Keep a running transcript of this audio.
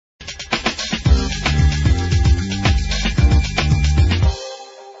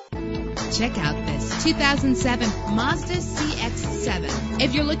Check out this 2007 Mazda CX-7.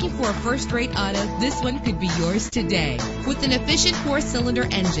 If you're looking for a first-rate auto, this one could be yours today. With an efficient 4-cylinder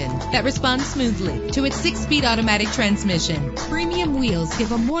engine that responds smoothly to its 6-speed automatic transmission, premium wheels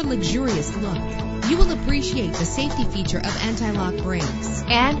give a more luxurious look. You will appreciate the safety feature of anti-lock brakes.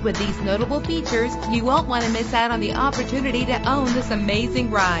 And with these notable features, you won't want to miss out on the opportunity to own this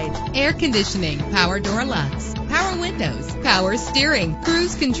amazing ride. Air conditioning, power door locks, power windows, power steering,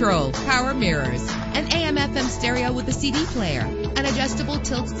 cruise control, power mirrors, an AM/FM stereo with a CD player, an adjustable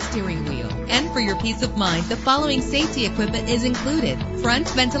tilt steering wheel. And for your peace of mind, the following safety equipment is included: front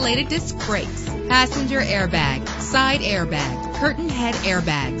ventilated disc brakes, passenger airbag, side airbag, curtain head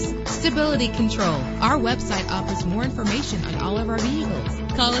airbags, stability control. Our website offers more information on all of our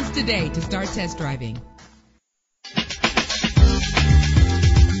vehicles. Call us today to start test driving.